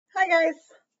guys,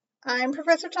 I'm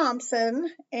Professor Thompson,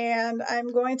 and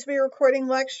I'm going to be recording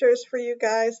lectures for you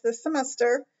guys this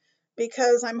semester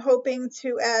because I'm hoping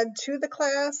to add to the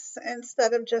class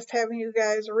instead of just having you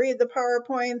guys read the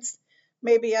PowerPoints.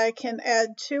 Maybe I can add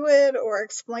to it or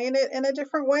explain it in a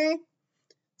different way.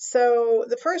 So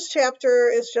the first chapter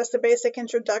is just a basic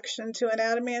introduction to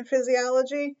anatomy and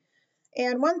physiology.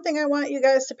 And one thing I want you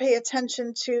guys to pay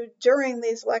attention to during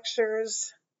these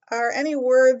lectures are any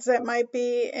words that might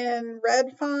be in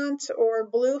red font or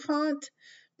blue font,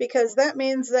 because that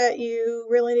means that you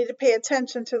really need to pay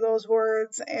attention to those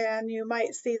words and you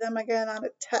might see them again on a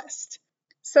test.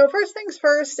 So first things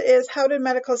first is, how did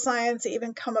medical science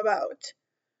even come about?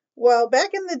 Well,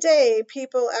 back in the day,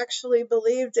 people actually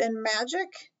believed in magic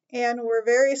and were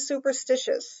very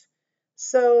superstitious.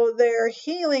 So their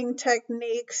healing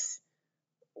techniques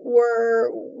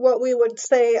were what we would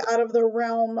say out of the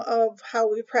realm of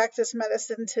how we practice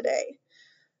medicine today.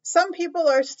 Some people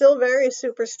are still very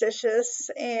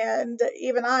superstitious, and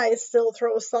even I still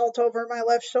throw salt over my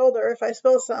left shoulder if I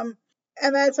spill some,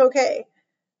 and that's okay.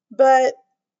 But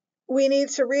we need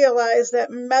to realize that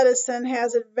medicine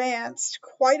has advanced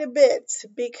quite a bit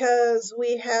because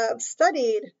we have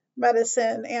studied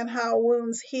medicine and how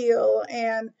wounds heal,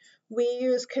 and we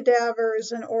use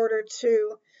cadavers in order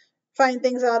to find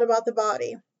things out about the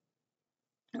body.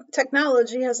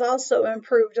 Technology has also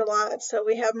improved a lot, so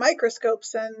we have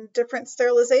microscopes and different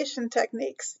sterilization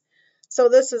techniques. So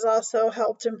this has also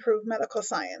helped improve medical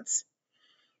science.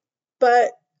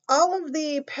 But all of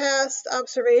the past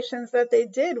observations that they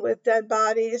did with dead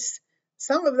bodies,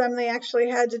 some of them they actually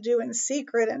had to do in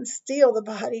secret and steal the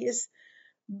bodies.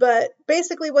 But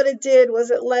basically what it did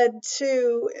was it led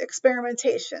to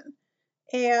experimentation.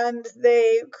 And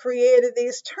they created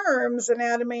these terms,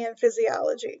 anatomy and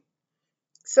physiology.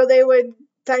 So they would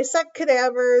dissect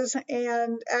cadavers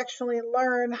and actually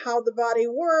learn how the body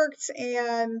worked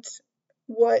and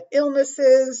what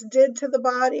illnesses did to the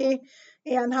body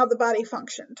and how the body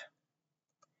functioned.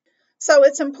 So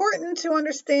it's important to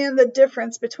understand the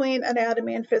difference between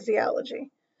anatomy and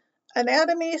physiology.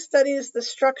 Anatomy studies the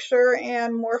structure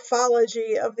and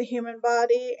morphology of the human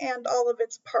body and all of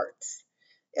its parts.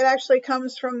 It actually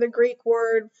comes from the Greek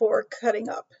word for cutting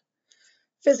up.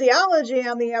 Physiology,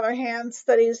 on the other hand,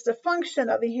 studies the function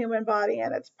of the human body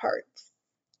and its parts.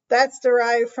 That's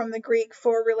derived from the Greek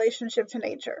for relationship to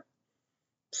nature.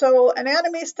 So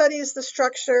anatomy studies the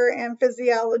structure and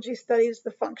physiology studies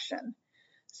the function.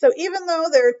 So even though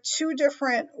they're two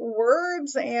different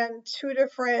words and two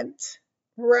different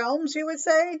realms, you would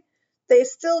say, they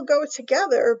still go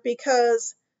together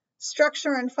because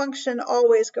structure and function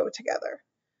always go together.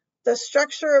 The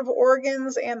structure of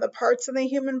organs and the parts of the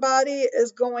human body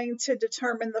is going to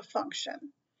determine the function.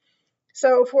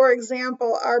 So, for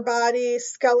example, our body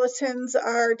skeletons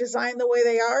are designed the way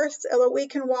they are so that we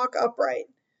can walk upright,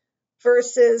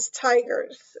 versus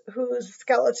tigers, whose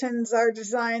skeletons are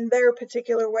designed their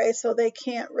particular way so they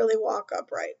can't really walk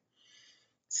upright.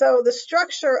 So the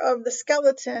structure of the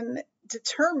skeleton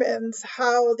determines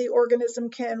how the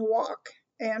organism can walk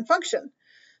and function.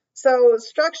 So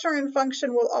structure and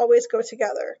function will always go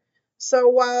together. So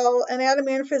while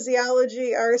anatomy and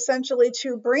physiology are essentially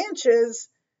two branches,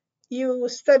 you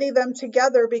study them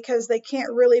together because they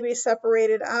can't really be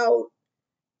separated out.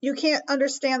 You can't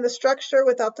understand the structure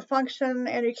without the function,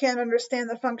 and you can't understand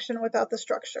the function without the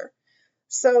structure.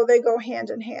 So they go hand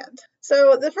in hand.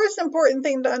 So the first important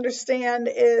thing to understand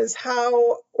is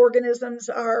how organisms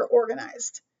are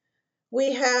organized.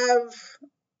 We have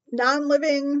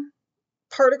non-living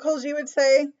particles, you would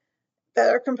say, that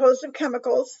are composed of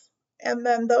chemicals, and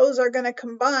then those are going to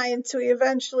combine to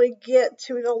eventually get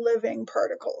to the living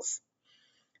particles.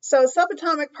 So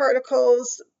subatomic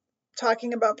particles,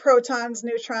 talking about protons,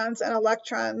 neutrons, and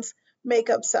electrons, make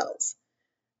up cells.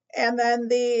 And then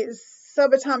these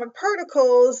subatomic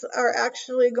particles are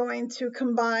actually going to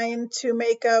combine to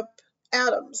make up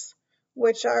atoms,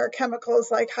 which are chemicals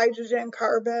like hydrogen,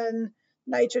 carbon,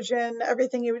 nitrogen,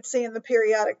 everything you would see in the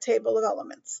periodic table of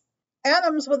elements.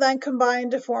 Atoms will then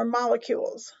combine to form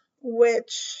molecules,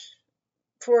 which,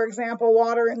 for example,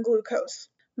 water and glucose.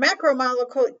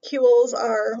 Macromolecules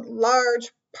are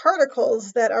large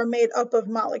particles that are made up of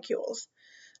molecules.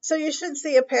 So you should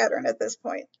see a pattern at this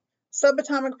point.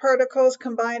 Subatomic particles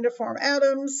combine to form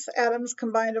atoms, atoms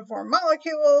combine to form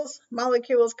molecules,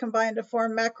 molecules combine to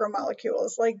form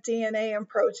macromolecules like DNA and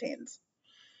proteins.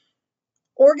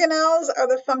 Organelles are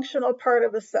the functional part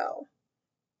of a cell.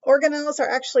 Organelles are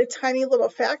actually tiny little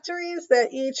factories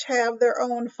that each have their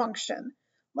own function,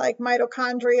 like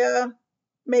mitochondria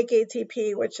make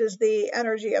ATP, which is the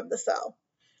energy of the cell.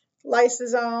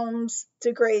 Lysosomes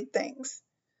degrade things.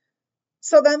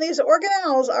 So then these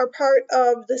organelles are part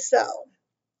of the cell,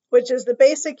 which is the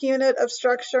basic unit of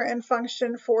structure and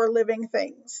function for living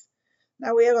things.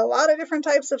 Now we have a lot of different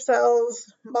types of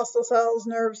cells, muscle cells,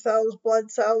 nerve cells, blood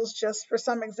cells, just for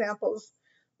some examples,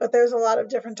 but there's a lot of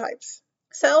different types.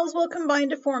 Cells will combine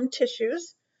to form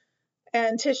tissues,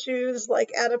 and tissues like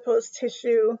adipose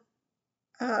tissue,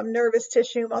 nervous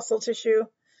tissue, muscle tissue,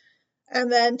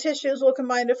 and then tissues will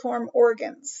combine to form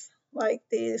organs, like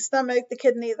the stomach, the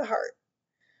kidney, the heart.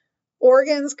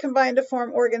 Organs combine to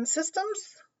form organ systems.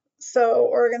 So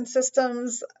organ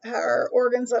systems are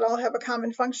organs that all have a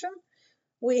common function.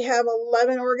 We have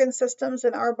 11 organ systems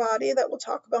in our body that we'll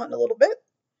talk about in a little bit,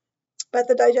 but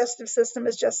the digestive system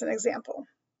is just an example.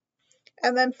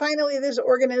 And then finally, there's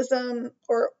organism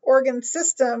or organ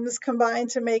systems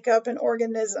combined to make up an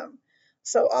organism.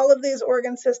 So all of these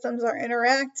organ systems are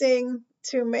interacting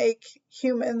to make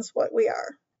humans what we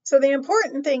are. So the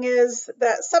important thing is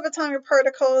that subatomic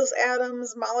particles,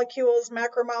 atoms, molecules,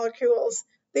 macromolecules,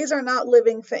 these are not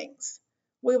living things.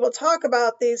 We will talk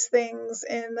about these things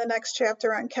in the next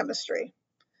chapter on chemistry.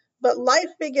 But life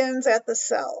begins at the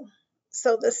cell.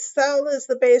 So the cell is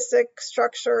the basic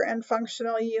structure and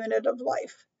functional unit of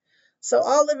life. So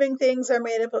all living things are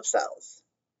made up of cells,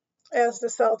 as the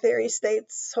cell theory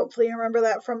states. Hopefully you remember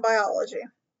that from biology.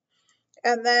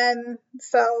 And then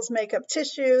cells make up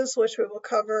tissues, which we will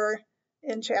cover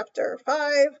in chapter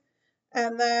 5.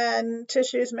 And then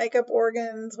tissues make up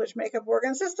organs, which make up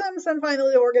organ systems. And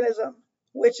finally, the organism,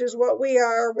 which is what we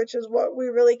are, which is what we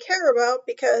really care about,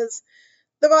 because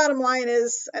the bottom line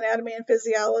is anatomy and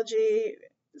physiology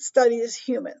studies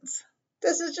humans.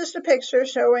 This is just a picture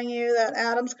showing you that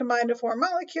atoms combine to form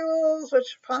molecules,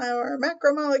 which are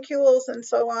macromolecules, and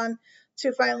so on,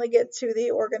 to finally get to the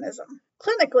organism.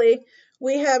 Clinically,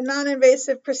 we have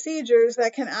non-invasive procedures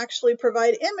that can actually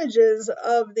provide images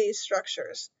of these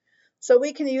structures. So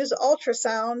we can use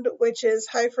ultrasound, which is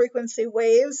high-frequency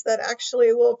waves that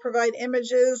actually will provide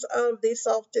images of these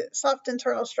soft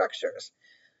internal structures.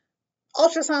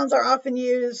 Ultrasounds are often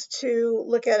used to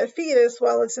look at a fetus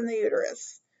while it's in the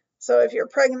uterus. So if you're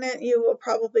pregnant, you will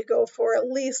probably go for at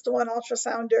least one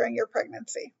ultrasound during your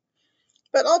pregnancy.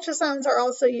 But ultrasounds are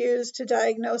also used to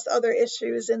diagnose other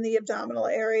issues in the abdominal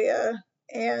area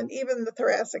and even the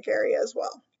thoracic area as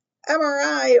well.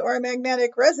 MRI, or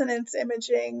magnetic resonance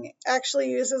imaging,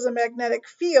 actually uses a magnetic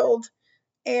field,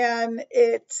 and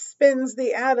it spins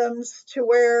the atoms to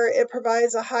where it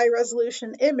provides a high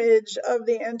resolution image of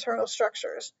the internal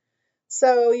structures.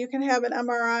 So you can have an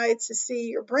MRI to see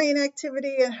your brain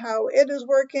activity and how it is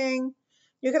working.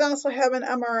 You can also have an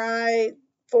MRI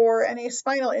for any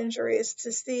spinal injuries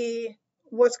to see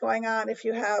what's going on if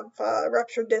you have a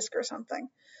ruptured disc or something.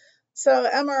 So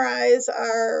MRIs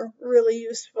are really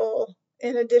useful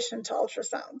in addition to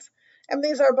ultrasounds. And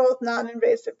these are both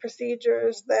non-invasive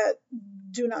procedures that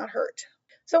do not hurt.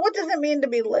 So what does it mean to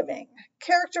be living?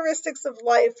 Characteristics of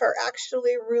life are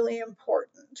actually really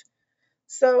important.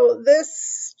 So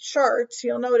this chart,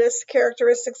 you'll notice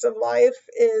characteristics of life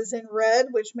is in red,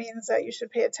 which means that you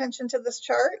should pay attention to this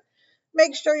chart.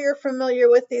 Make sure you're familiar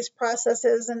with these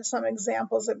processes and some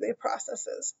examples of the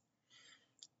processes.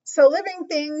 So living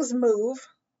things move.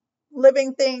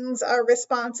 Living things are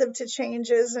responsive to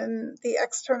changes in the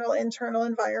external, internal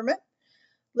environment.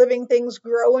 Living things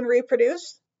grow and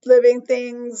reproduce. Living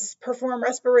things perform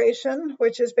respiration,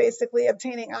 which is basically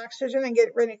obtaining oxygen and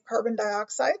getting rid of carbon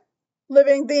dioxide.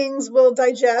 Living things will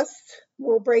digest,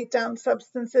 will break down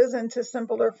substances into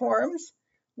simpler forms,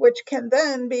 which can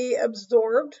then be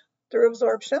absorbed through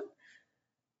absorption.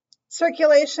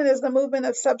 Circulation is the movement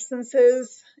of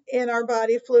substances in our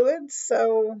body fluids,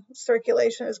 so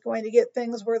circulation is going to get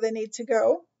things where they need to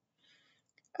go.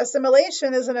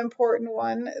 Assimilation is an important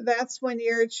one. That's when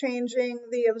you're changing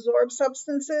the absorbed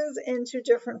substances into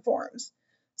different forms.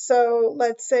 So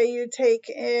let's say you take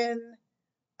in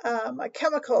a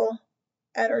chemical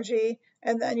energy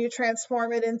and then you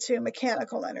transform it into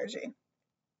mechanical energy.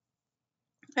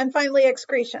 And finally,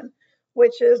 excretion,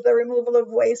 which is the removal of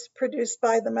waste produced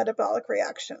by the metabolic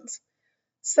reactions.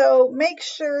 So make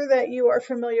sure that you are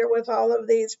familiar with all of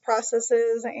these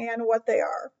processes and what they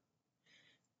are.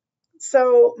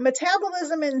 So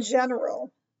metabolism in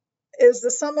general is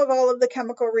the sum of all of the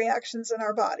chemical reactions in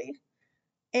our body.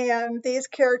 And these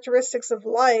characteristics of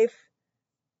life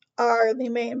are the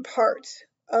main part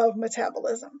of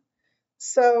metabolism.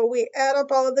 So we add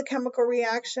up all of the chemical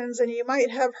reactions, and you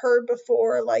might have heard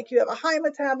before, like you have a high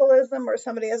metabolism or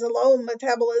somebody has a low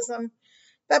metabolism.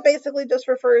 That basically just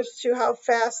refers to how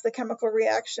fast the chemical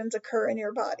reactions occur in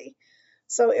your body.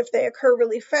 So if they occur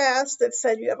really fast, it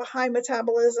said you have a high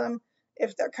metabolism.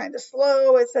 If they're kind of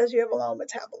slow, it says you have a low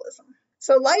metabolism.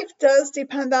 So life does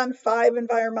depend on 5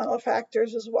 environmental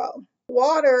factors as well.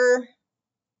 Water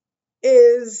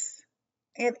is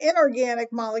an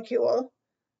inorganic molecule,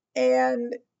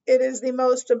 and it is the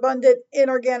most abundant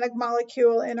inorganic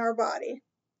molecule in our body.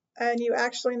 And you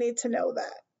actually need to know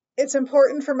that. It's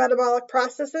important for metabolic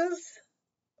processes.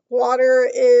 Water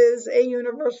is a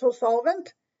universal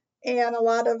solvent, and a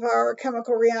lot of our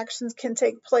chemical reactions can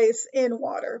take place in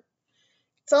water.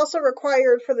 It's also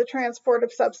required for the transport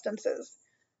of substances.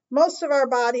 Most of our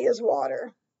body is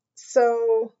water,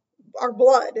 so our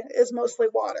blood is mostly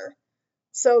water.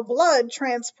 So blood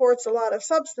transports a lot of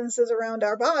substances around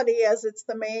our body as it's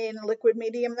the main liquid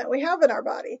medium that we have in our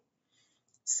body.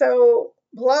 So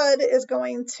blood is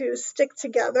going to stick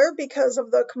together because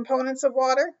of the components of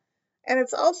water, and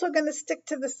it's also going to stick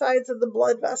to the sides of the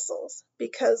blood vessels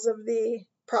because of the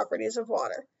properties of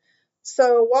water.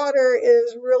 So water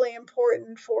is really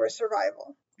important for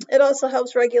survival. It also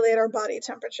helps regulate our body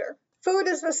temperature. Food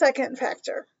is the second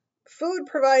factor. Food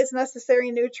provides necessary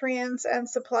nutrients and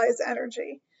supplies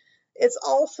energy. It's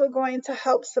also going to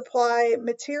help supply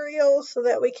materials so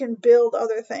that we can build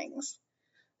other things.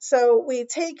 So we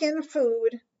take in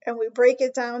food and we break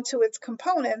it down to its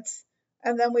components,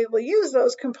 and then we will use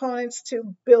those components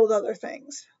to build other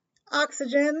things.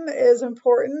 Oxygen is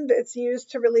important. It's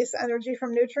used to release energy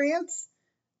from nutrients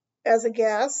as a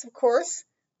gas, of course.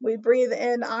 We breathe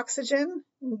in oxygen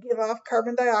and give off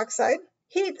carbon dioxide.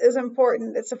 Heat is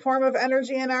important. It's a form of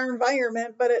energy in our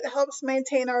environment, but it helps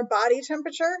maintain our body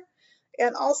temperature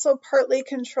and also partly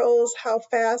controls how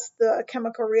fast the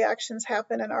chemical reactions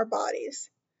happen in our bodies.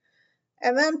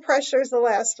 And then pressure is the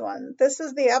last one. This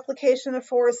is the application of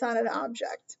force on an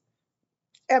object.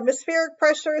 Atmospheric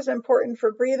pressure is important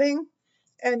for breathing,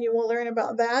 and you will learn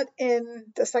about that in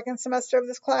the second semester of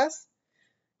this class.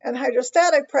 And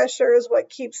hydrostatic pressure is what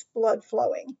keeps blood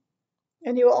flowing.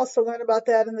 And you will also learn about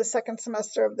that in the second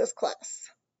semester of this class.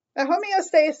 Now,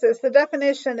 homeostasis, the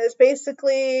definition is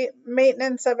basically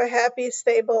maintenance of a happy,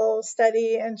 stable,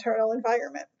 steady internal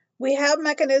environment. We have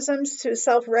mechanisms to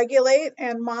self-regulate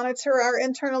and monitor our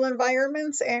internal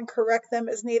environments and correct them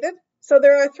as needed. So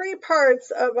there are 3 parts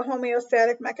of a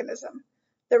homeostatic mechanism.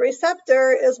 The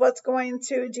receptor is what's going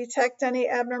to detect any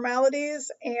abnormalities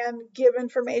and give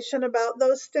information about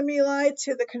those stimuli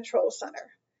to the control center.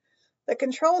 The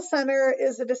control center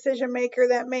is the decision maker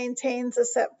that maintains a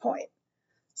set point.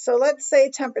 So let's say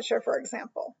temperature, for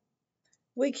example.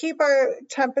 We keep our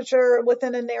temperature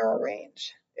within a narrow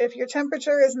range. If your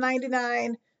temperature is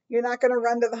 99, you're not going to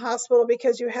run to the hospital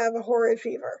because you have a horrid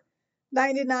fever.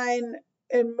 99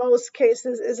 in most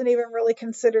cases isn't even really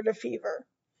considered a fever.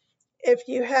 If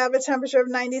you have a temperature of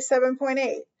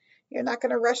 97.8, you're not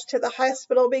going to rush to the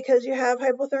hospital because you have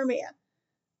hypothermia.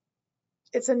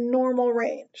 It's a normal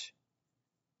range.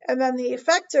 And then the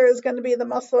effector is going to be the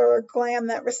muscular gland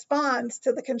that responds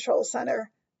to the control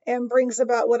center and brings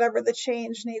about whatever the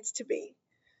change needs to be.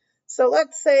 So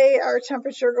let's say our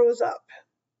temperature goes up.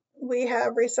 We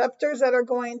have receptors that are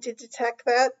going to detect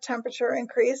that temperature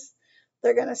increase.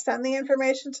 They're going to send the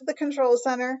information to the control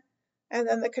center, and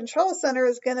then the control center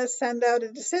is going to send out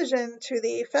a decision to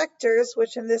the effectors,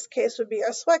 which in this case would be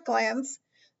our sweat glands,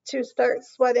 to start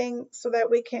sweating so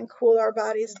that we can cool our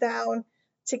bodies down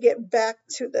to get back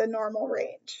to the normal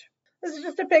range. This is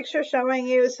just a picture showing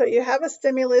you, so you have a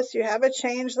stimulus, you have a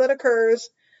change that occurs.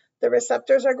 The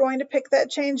receptors are going to pick that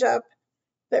change up.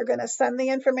 They're going to send the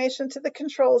information to the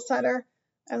control center,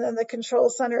 and then the control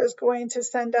center is going to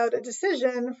send out a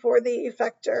decision for the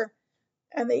effector,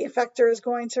 and the effector is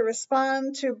going to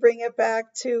respond to bring it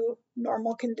back to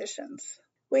normal conditions.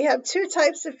 We have 2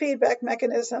 types of feedback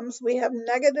mechanisms. We have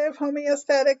negative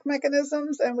homeostatic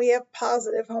mechanisms, and we have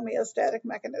positive homeostatic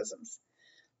mechanisms.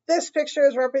 This picture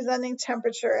is representing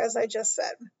temperature, as I just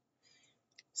said.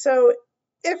 So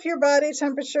if your body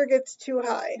temperature gets too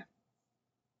high,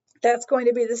 that's going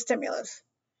to be the stimulus.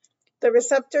 The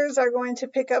receptors are going to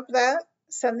pick up that,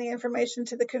 send the information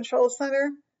to the control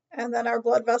center, and then our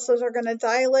blood vessels are going to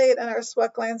dilate and our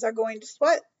sweat glands are going to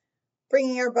sweat,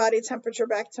 bringing our body temperature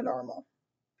back to normal.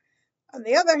 On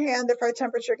the other hand, if our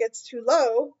temperature gets too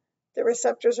low, the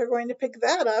receptors are going to pick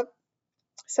that up,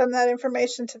 send that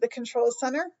information to the control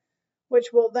center,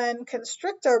 which will then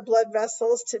constrict our blood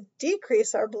vessels to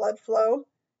decrease our blood flow,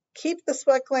 keep the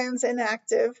sweat glands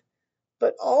inactive,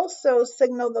 but also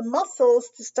signal the muscles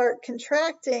to start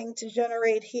contracting to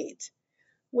generate heat.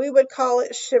 We would call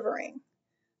it shivering.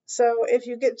 So if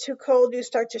you get too cold, you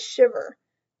start to shiver.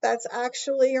 That's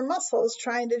actually your muscles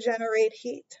trying to generate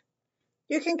heat.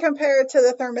 You can compare it to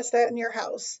the thermostat in your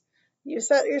house. You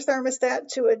set your thermostat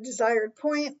to a desired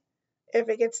point. If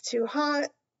it gets too hot,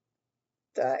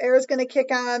 the air is going to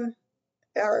kick on,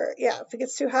 Or yeah, if it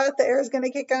gets too hot, the air is going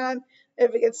to kick on.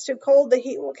 If it gets too cold, the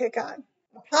heat will kick on.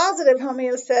 A positive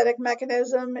homeostatic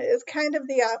mechanism is kind of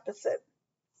the opposite.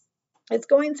 It's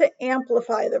going to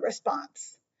amplify the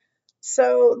response.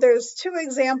 So there's two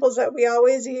examples that we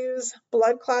always use,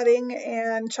 blood clotting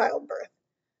and childbirth.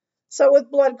 So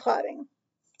with blood clotting,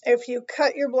 if you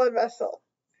cut your blood vessel,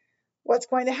 what's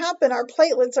going to happen? Our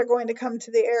platelets are going to come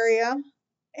to the area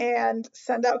and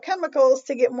send out chemicals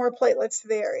to get more platelets to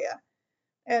the area.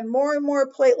 And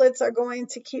more platelets are going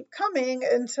to keep coming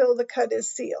until the cut is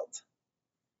sealed.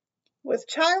 With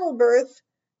childbirth,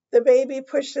 the baby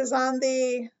pushes on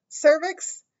the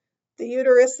cervix, the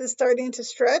uterus is starting to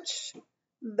stretch.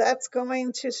 That's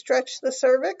going to stretch the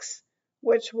cervix,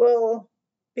 which will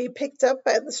be picked up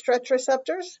by the stretch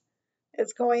receptors.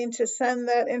 It's going to send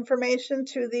that information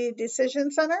to the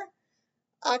decision center.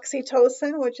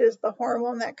 Oxytocin, which is the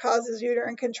hormone that causes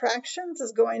uterine contractions,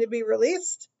 is going to be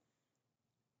released.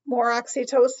 More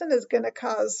oxytocin is going to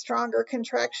cause stronger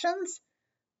contractions.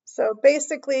 So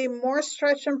basically, more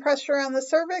stretch and pressure on the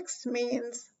cervix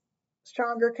means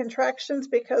stronger contractions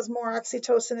because more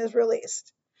oxytocin is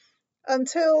released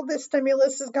until the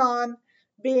stimulus is gone,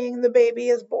 being the baby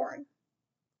is born.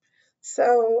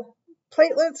 So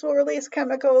platelets will release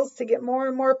chemicals to get more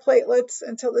and more platelets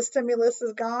until the stimulus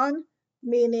is gone,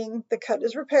 meaning the cut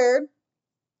is repaired,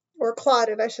 or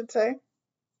clotted, I should say.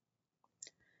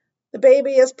 The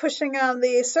baby is pushing on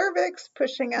the cervix,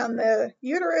 pushing on the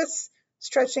uterus,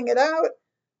 stretching it out.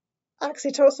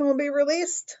 Oxytocin will be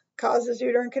released, causes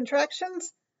uterine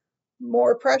contractions.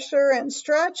 More pressure and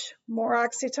stretch, more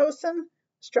oxytocin,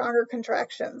 stronger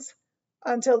contractions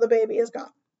until the baby is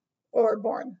gone, or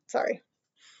born, sorry.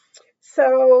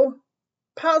 So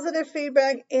positive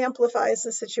feedback amplifies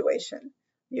the situation.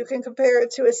 You can compare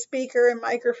it to a speaker and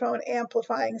microphone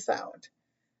amplifying sound.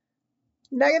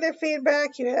 Negative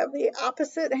feedback, you have the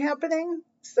opposite happening.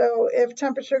 So if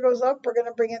temperature goes up, we're going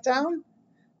to bring it down.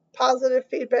 Positive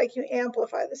feedback, you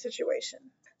amplify the situation.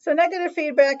 So negative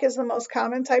feedback is the most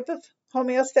common type of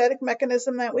homeostatic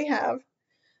mechanism that we have.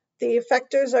 The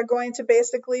effectors are going to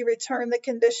basically return the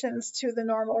conditions to the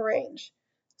normal range.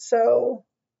 So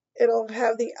it'll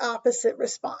have the opposite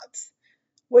response,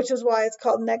 which is why it's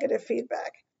called negative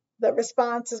feedback. The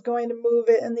response is going to move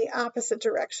it in the opposite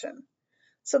direction.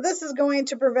 So this is going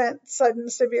to prevent sudden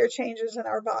severe changes in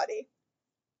our body.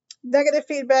 Negative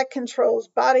feedback controls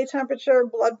body temperature,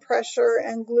 blood pressure,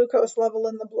 and glucose level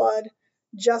in the blood,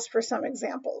 just for some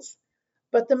examples.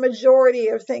 But the majority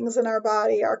of things in our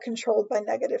body are controlled by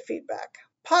negative feedback.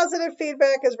 Positive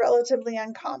feedback is relatively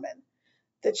uncommon.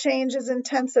 The change is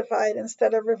intensified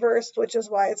instead of reversed, which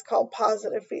is why it's called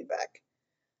positive feedback.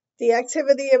 The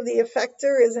activity of the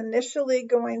effector is initially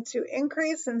going to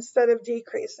increase instead of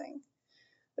decreasing.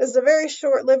 This is a very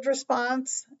short-lived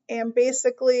response, and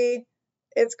basically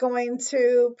it's going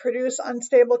to produce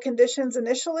unstable conditions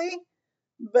initially,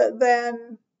 but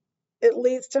then it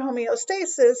leads to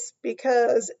homeostasis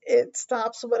because it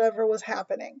stops whatever was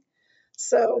happening.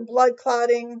 So blood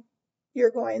clotting,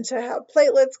 you're going to have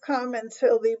platelets come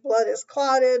until the blood is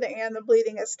clotted and the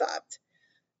bleeding is stopped.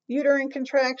 Uterine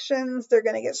contractions, they're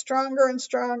going to get stronger and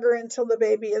stronger until the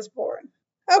baby is born.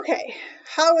 Okay,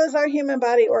 how is our human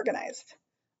body organized?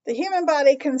 The human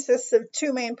body consists of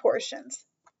two main portions,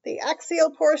 the axial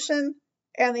portion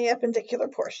and the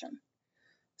appendicular portion.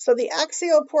 So the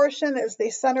axial portion is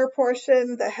the center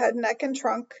portion, the head, neck, and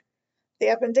trunk. The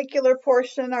appendicular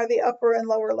portion are the upper and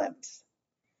lower limbs.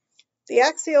 The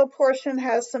axial portion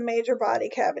has some major body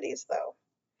cavities, though.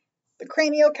 The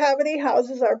cranial cavity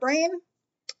houses our brain.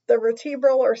 The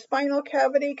vertebral or spinal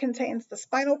cavity contains the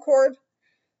spinal cord.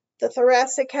 The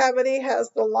thoracic cavity has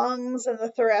the lungs and the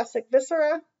thoracic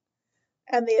viscera.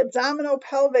 And the abdominal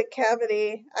pelvic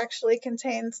cavity actually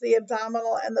contains the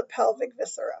abdominal and the pelvic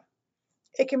viscera.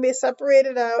 It can be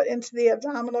separated out into the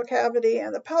abdominal cavity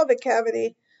and the pelvic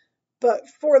cavity, but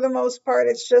for the most part,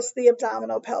 it's just the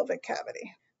abdominal pelvic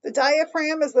cavity. The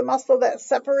diaphragm is the muscle that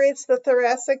separates the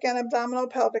thoracic and abdominal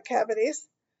pelvic cavities.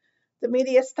 The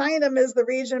mediastinum is the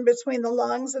region between the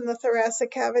lungs and the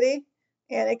thoracic cavity,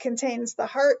 and it contains the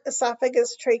heart,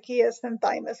 esophagus, tracheus, and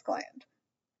thymus gland.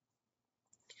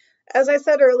 As I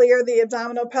said earlier, the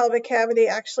abdominal pelvic cavity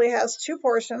actually has two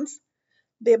portions.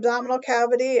 The abdominal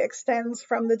cavity extends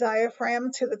from the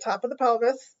diaphragm to the top of the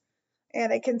pelvis,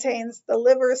 and it contains the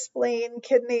liver, spleen,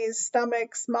 kidneys,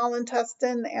 stomach, small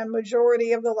intestine, and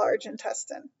majority of the large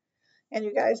intestine. And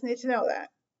you guys need to know that.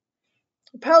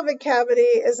 The pelvic cavity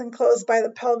is enclosed by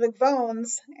the pelvic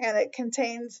bones, and it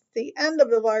contains the end of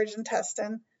the large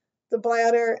intestine, the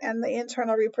bladder, and the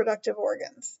internal reproductive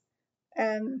organs.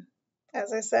 And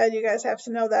as I said, you guys have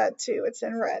to know that too. It's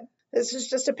in red. This is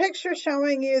just a picture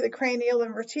showing you the cranial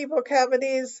and vertebral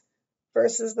cavities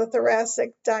versus the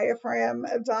thoracic, diaphragm,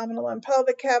 abdominal, and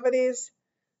pelvic cavities.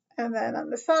 And then on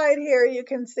the side here, you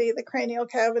can see the cranial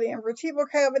cavity and vertebral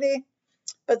cavity,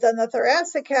 but then the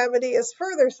thoracic cavity is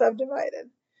further subdivided.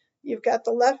 You've got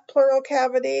the left pleural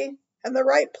cavity and the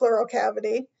right pleural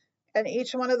cavity, and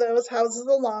each one of those houses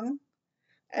the lung.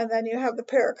 And then you have the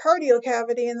pericardial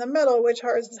cavity in the middle, which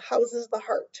houses the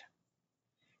heart.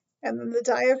 And then the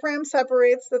diaphragm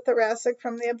separates the thoracic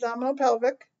from the abdominal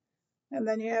pelvic. And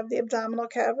then you have the abdominal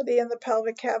cavity and the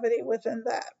pelvic cavity within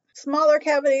that. Smaller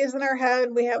cavities in our head,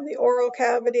 we have the oral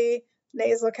cavity,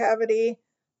 nasal cavity,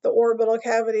 the orbital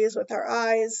cavities with our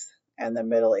eyes, and the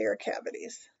middle ear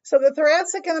cavities. So the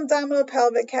thoracic and abdominal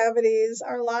pelvic cavities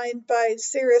are lined by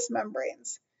serous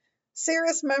membranes.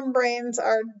 Serous membranes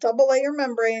are double-layer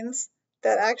membranes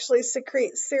that actually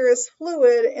secrete serous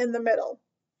fluid in the middle.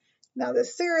 Now, the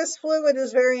serous fluid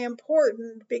is very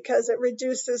important because it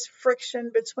reduces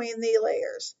friction between the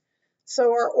layers.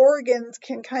 So our organs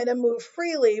can kind of move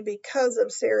freely because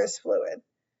of serous fluid.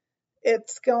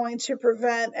 It's going to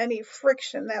prevent any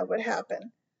friction that would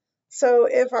happen. So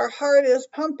if our heart is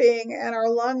pumping and our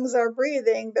lungs are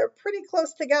breathing, they're pretty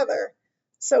close together.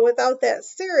 So without that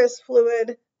serous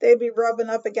fluid, they'd be rubbing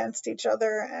up against each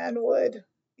other and would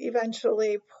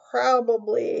eventually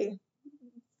probably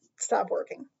stop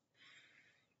working.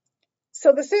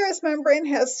 So the serous membrane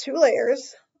has two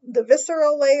layers. The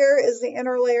visceral layer is the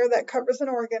inner layer that covers an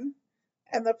organ,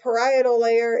 and the parietal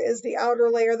layer is the outer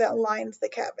layer that lines the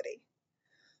cavity.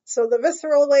 So the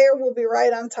visceral layer will be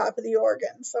right on top of the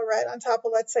organ, so right on top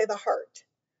of, let's say, the heart.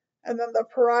 And then the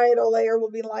parietal layer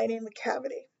will be lining the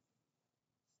cavity.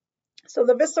 So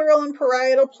the visceral and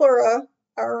parietal pleura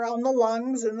are around the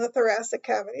lungs in the thoracic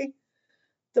cavity.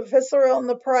 The visceral and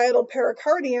the parietal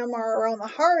pericardium are around the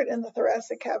heart in the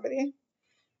thoracic cavity.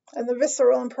 And the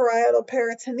visceral and parietal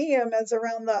peritoneum is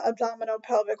around the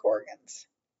abdominopelvic organs.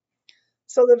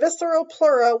 So the visceral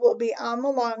pleura will be on the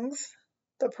lungs.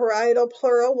 The parietal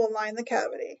pleura will line the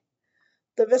cavity.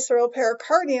 The visceral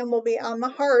pericardium will be on the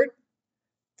heart.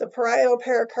 The parietal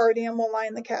pericardium will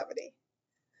line the cavity.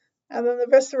 And then the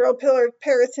visceral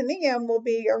peritoneum will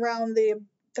be around the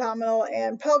abdominal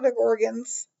and pelvic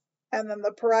organs. And then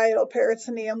the parietal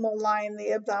peritoneum will line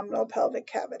the abdominal pelvic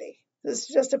cavity. This is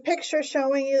just a picture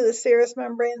showing you the serous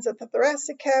membranes of the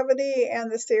thoracic cavity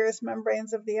and the serous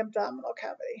membranes of the abdominal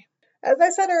cavity. As I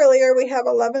said earlier, we have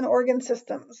 11 organ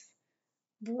systems.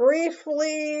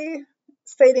 Briefly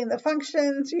stating the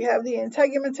functions, you have the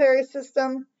integumentary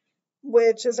system,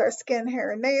 which is our skin, hair,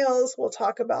 and nails. We'll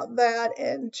talk about that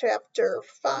in chapter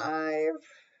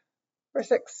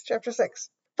 6.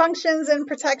 Functions and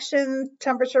protection,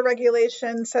 temperature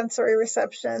regulation, sensory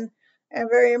reception, and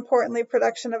very importantly,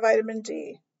 production of vitamin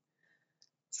D.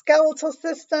 Skeletal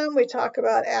system, we talk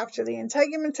about after the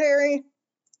integumentary.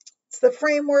 It's the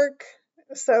framework,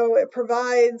 so it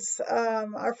provides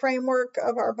our framework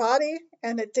of our body,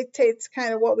 and it dictates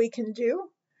kind of what we can do.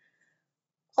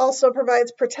 Also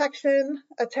provides protection,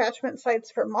 attachment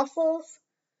sites for muscles.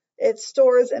 It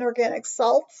stores inorganic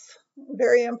salts.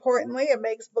 Very importantly, it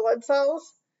makes blood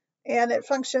cells, and it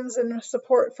functions in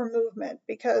support for movement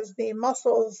because the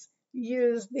muscles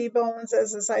use the bones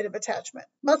as a site of attachment.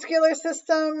 Muscular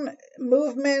system,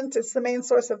 movement, it's the main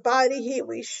source of body heat.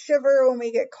 We shiver when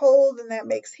we get cold, and that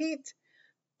makes heat,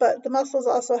 but the muscles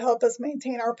also help us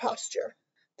maintain our posture.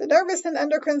 The nervous and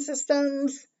endocrine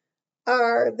systems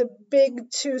are the big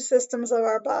two systems of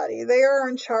our body. They are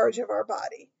in charge of our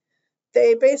body.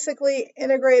 They basically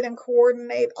integrate and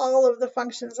coordinate all of the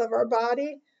functions of our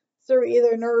body through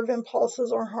either nerve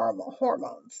impulses or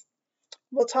hormones.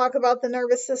 We'll talk about the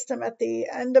nervous system at the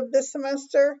end of this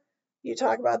semester. You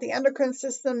talk about the endocrine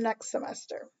system next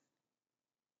semester.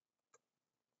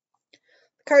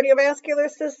 The cardiovascular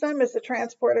system is the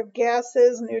transport of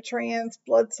gases, nutrients,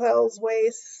 blood cells,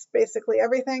 waste, basically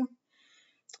everything.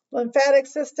 Lymphatic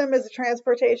system is the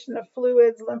transportation of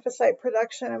fluids, lymphocyte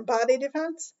production, and body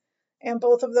defense, and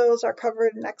both of those are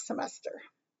covered next semester.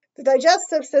 The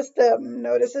digestive system,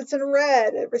 notice it's in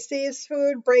red. It receives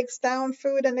food, breaks down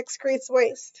food, and excretes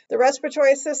waste. The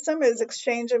respiratory system is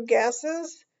exchange of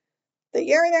gases. The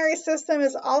urinary system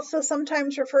is also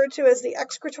sometimes referred to as the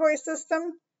excretory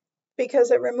system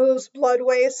because it removes blood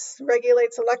waste,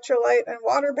 regulates electrolyte and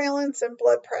water balance, and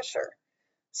blood pressure.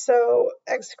 So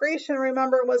excretion,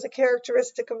 remember, was a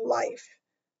characteristic of life.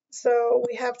 So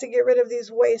we have to get rid of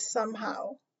these wastes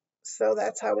somehow. So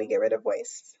that's how we get rid of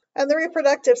waste. And the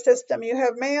reproductive system, you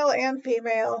have male and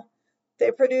female.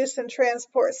 They produce and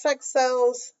transport sex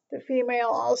cells. The female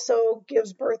also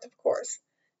gives birth, of course,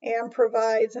 and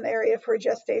provides an area for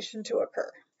gestation to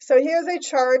occur. So here's a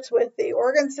chart with the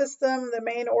organ system, the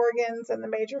main organs, and the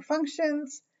major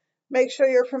functions. Make sure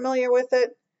you're familiar with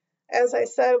it. As I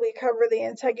said, we cover the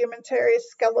integumentary,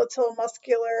 skeletal,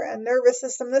 muscular, and nervous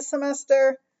system this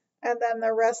semester, and then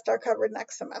the rest are covered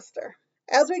next semester.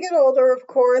 As we get older, of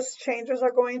course, changes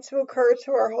are going to occur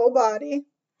to our whole body.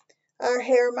 Our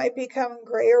hair might become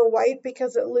gray or white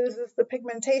because it loses the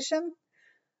pigmentation.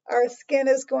 Our skin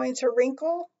is going to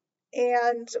wrinkle,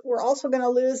 and we're also going to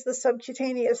lose the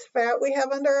subcutaneous fat we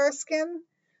have under our skin.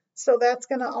 So that's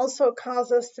going to also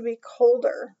cause us to be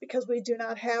colder because we do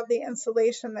not have the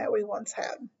insulation that we once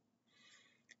had.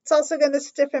 It's also going to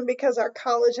stiffen because our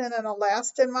collagen and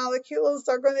elastin molecules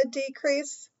are going to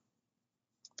decrease.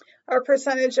 Our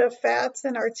percentage of fats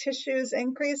in our tissues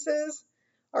increases.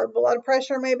 Our blood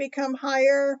pressure may become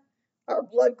higher. Our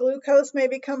blood glucose may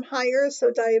become higher,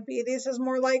 so diabetes is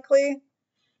more likely.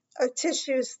 Our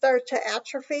tissues start to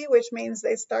atrophy, which means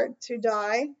they start to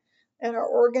die, and our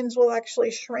organs will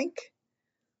actually shrink.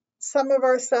 Some of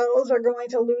our cells are going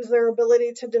to lose their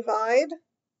ability to divide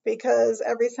because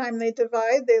every time they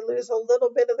divide, they lose a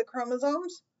little bit of the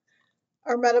chromosomes.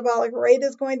 Our metabolic rate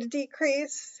is going to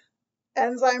decrease.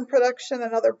 Enzyme production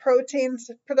and other proteins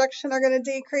production are going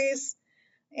to decrease.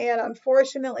 And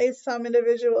unfortunately, some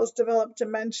individuals develop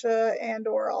dementia and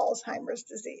or Alzheimer's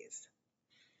disease.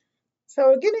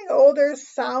 So getting older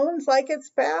sounds like it's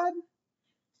bad,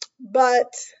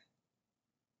 but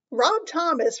Rob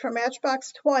Thomas from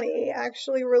Matchbox 20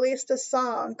 actually released a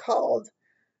song called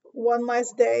One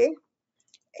Less Day.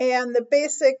 And the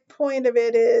basic point of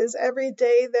it is every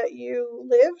day that you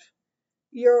live,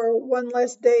 you're one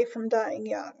less day from dying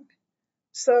young.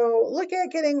 So look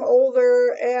at getting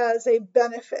older as a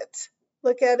benefit.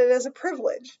 Look at it as a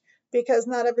privilege because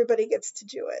not everybody gets to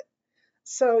do it.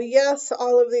 So yes,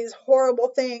 all of these horrible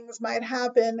things might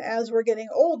happen as we're getting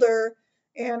older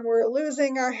and we're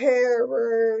losing our hair,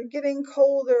 we're getting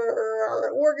colder,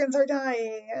 our organs are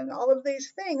dying, and all of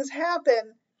these things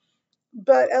happen,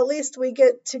 but at least we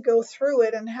get to go through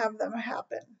it and have them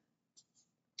happen.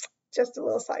 Just a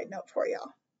little side note for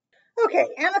y'all. Okay,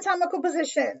 anatomical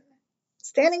position.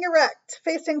 Standing erect,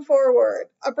 facing forward,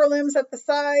 upper limbs at the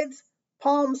sides,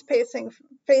 palms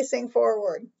facing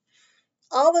forward.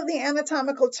 All of the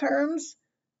anatomical terms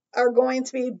are going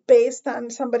to be based on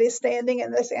somebody standing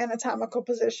in this anatomical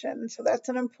position. So that's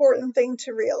an important thing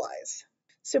to realize.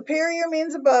 Superior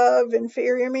means above,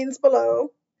 inferior means below.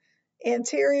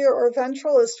 Anterior or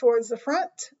ventral is towards the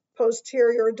front,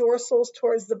 posterior or dorsal is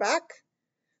towards the back,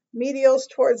 medials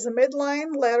towards the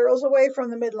midline, laterals away from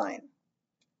the midline.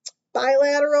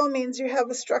 Bilateral means you have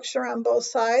a structure on both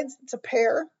sides, it's a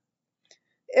pair.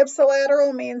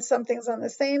 Ipsilateral means something's on the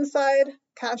same side.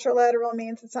 Contralateral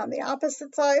means it's on the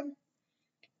opposite side.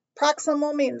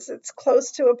 Proximal means it's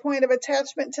close to a point of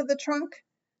attachment to the trunk.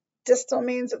 Distal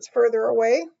means it's further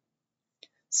away.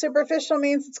 Superficial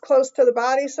means it's close to the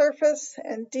body surface,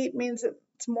 and deep means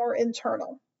it's more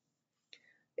internal.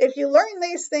 If you learn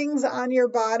these things on your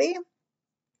body,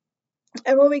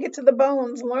 and when we get to the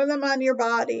bones, learn them on your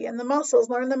body, and the muscles,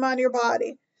 learn them on your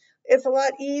body, it's a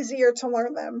lot easier to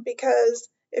learn them because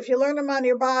if you learn them on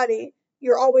your body,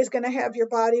 you're always going to have your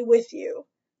body with you.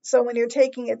 So when you're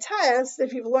taking a test,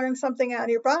 if you've learned something on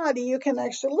your body, you can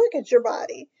actually look at your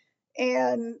body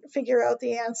and figure out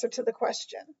the answer to the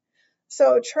question.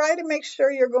 So try to make sure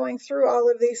you're going through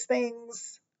all of these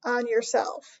things on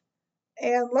yourself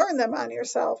and learn them on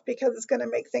yourself because it's going to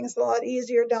make things a lot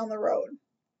easier down the road.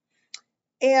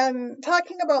 And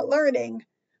talking about learning,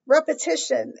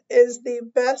 repetition is the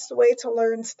best way to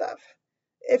learn stuff.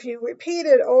 If you repeat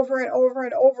it over and over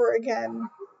and over again,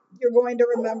 you're going to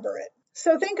remember it.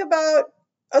 So think about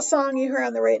a song you hear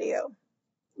on the radio.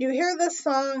 You hear this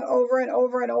song over and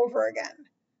over and over again.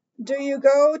 Do you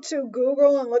go to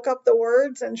Google and look up the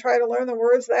words and try to learn the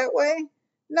words that way?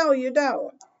 No, you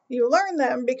don't. You learn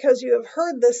them because you have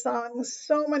heard this song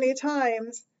so many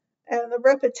times, and the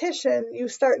repetition, you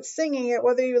start singing it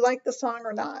whether you like the song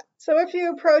or not. So if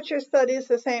you approach your studies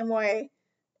the same way,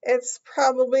 it's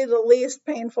probably the least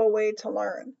painful way to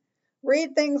learn.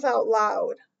 Read things out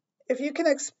loud. If you can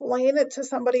explain it to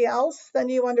somebody else, then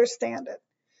you understand it.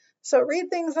 So read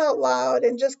things out loud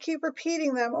and just keep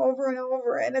repeating them over and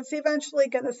over, and it's eventually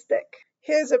going to stick.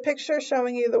 Here's a picture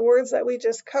showing you the words that we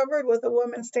just covered with a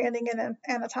woman standing in an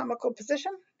anatomical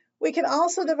position. We can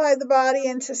also divide the body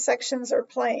into sections or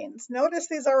planes. Notice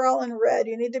these are all in red.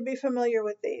 You need to be familiar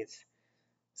with these.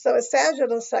 So a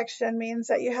sagittal section means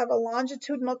that you have a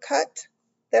longitudinal cut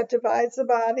that divides the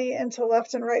body into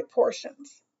left and right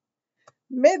portions.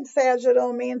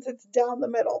 Mid-sagittal means it's down the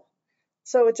middle.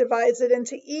 So it divides it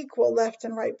into equal left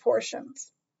and right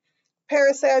portions.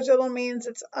 Parasagittal means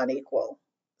it's unequal,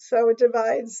 so it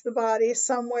divides the body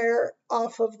somewhere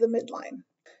off of the midline.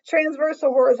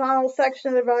 Transversal horizontal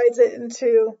section divides it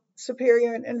into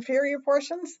superior and inferior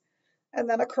portions, and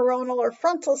then a coronal or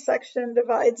frontal section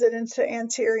divides it into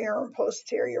anterior and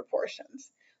posterior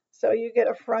portions. So you get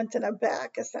a front and a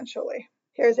back, essentially.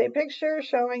 Here's a picture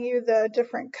showing you the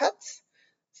different cuts.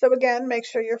 So again, make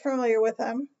sure you're familiar with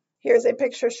them. Here's a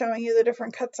picture showing you the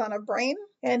different cuts on a brain,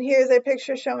 and here's a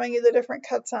picture showing you the different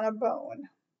cuts on a bone.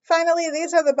 Finally,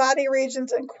 these are the body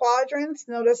regions and quadrants.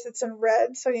 Notice it's in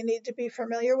red, so you need to be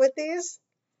familiar with these.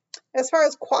 As far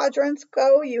as quadrants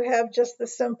go, you have just the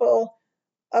simple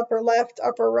upper left,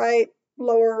 upper right,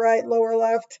 lower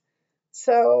left.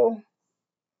 So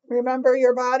remember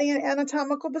your body in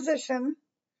anatomical position.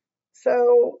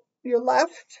 So your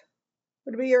left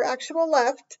would be your actual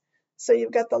left. So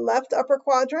you've got the left upper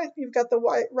quadrant, you've got the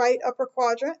right upper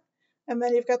quadrant, and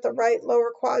then you've got the right lower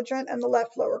quadrant and the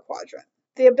left lower quadrant.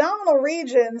 The abdominal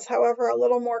regions, however, are a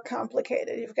little more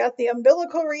complicated. You've got the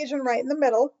umbilical region right in the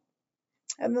middle,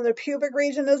 and then the pubic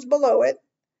region is below it.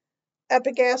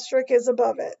 Epigastric is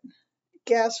above it.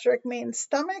 Gastric means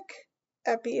stomach.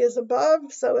 Epi is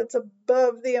above, so it's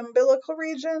above the umbilical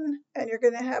region, and you're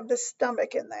going to have the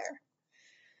stomach in there.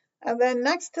 And then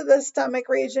next to the stomach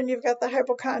region, you've got the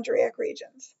hypochondriac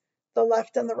regions, the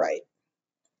left and the right.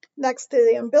 Next to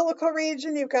the umbilical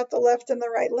region, you've got the left and the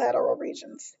right lateral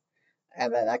regions.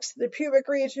 And then next to the pubic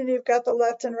region, you've got the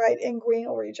left and right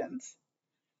inguinal regions.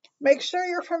 Make sure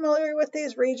you're familiar with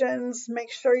these regions.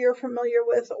 Make sure you're familiar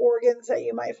with organs that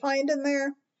you might find in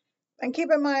there. And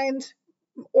keep in mind,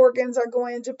 organs are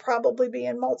going to probably be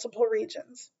in multiple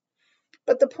regions.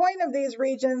 But the point of these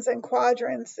regions and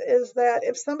quadrants is that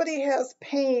if somebody has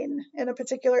pain in a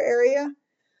particular area,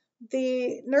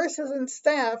 the nurses and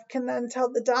staff can then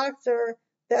tell the doctor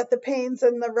that the pain's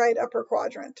in the right upper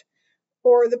quadrant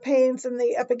or the pain's in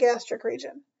the epigastric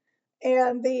region.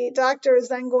 And the doctor is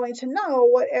then going to know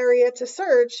what area to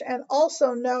search and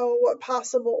also know what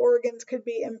possible organs could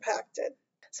be impacted.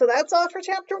 So that's all for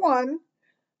chapter 1.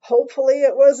 Hopefully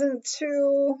it wasn't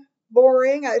too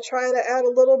boring. I try to add a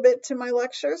little bit to my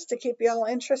lectures to keep y'all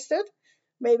interested,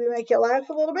 maybe make you laugh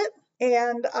a little bit.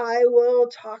 And I will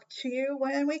talk to you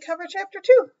when we cover chapter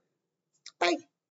 2. Bye.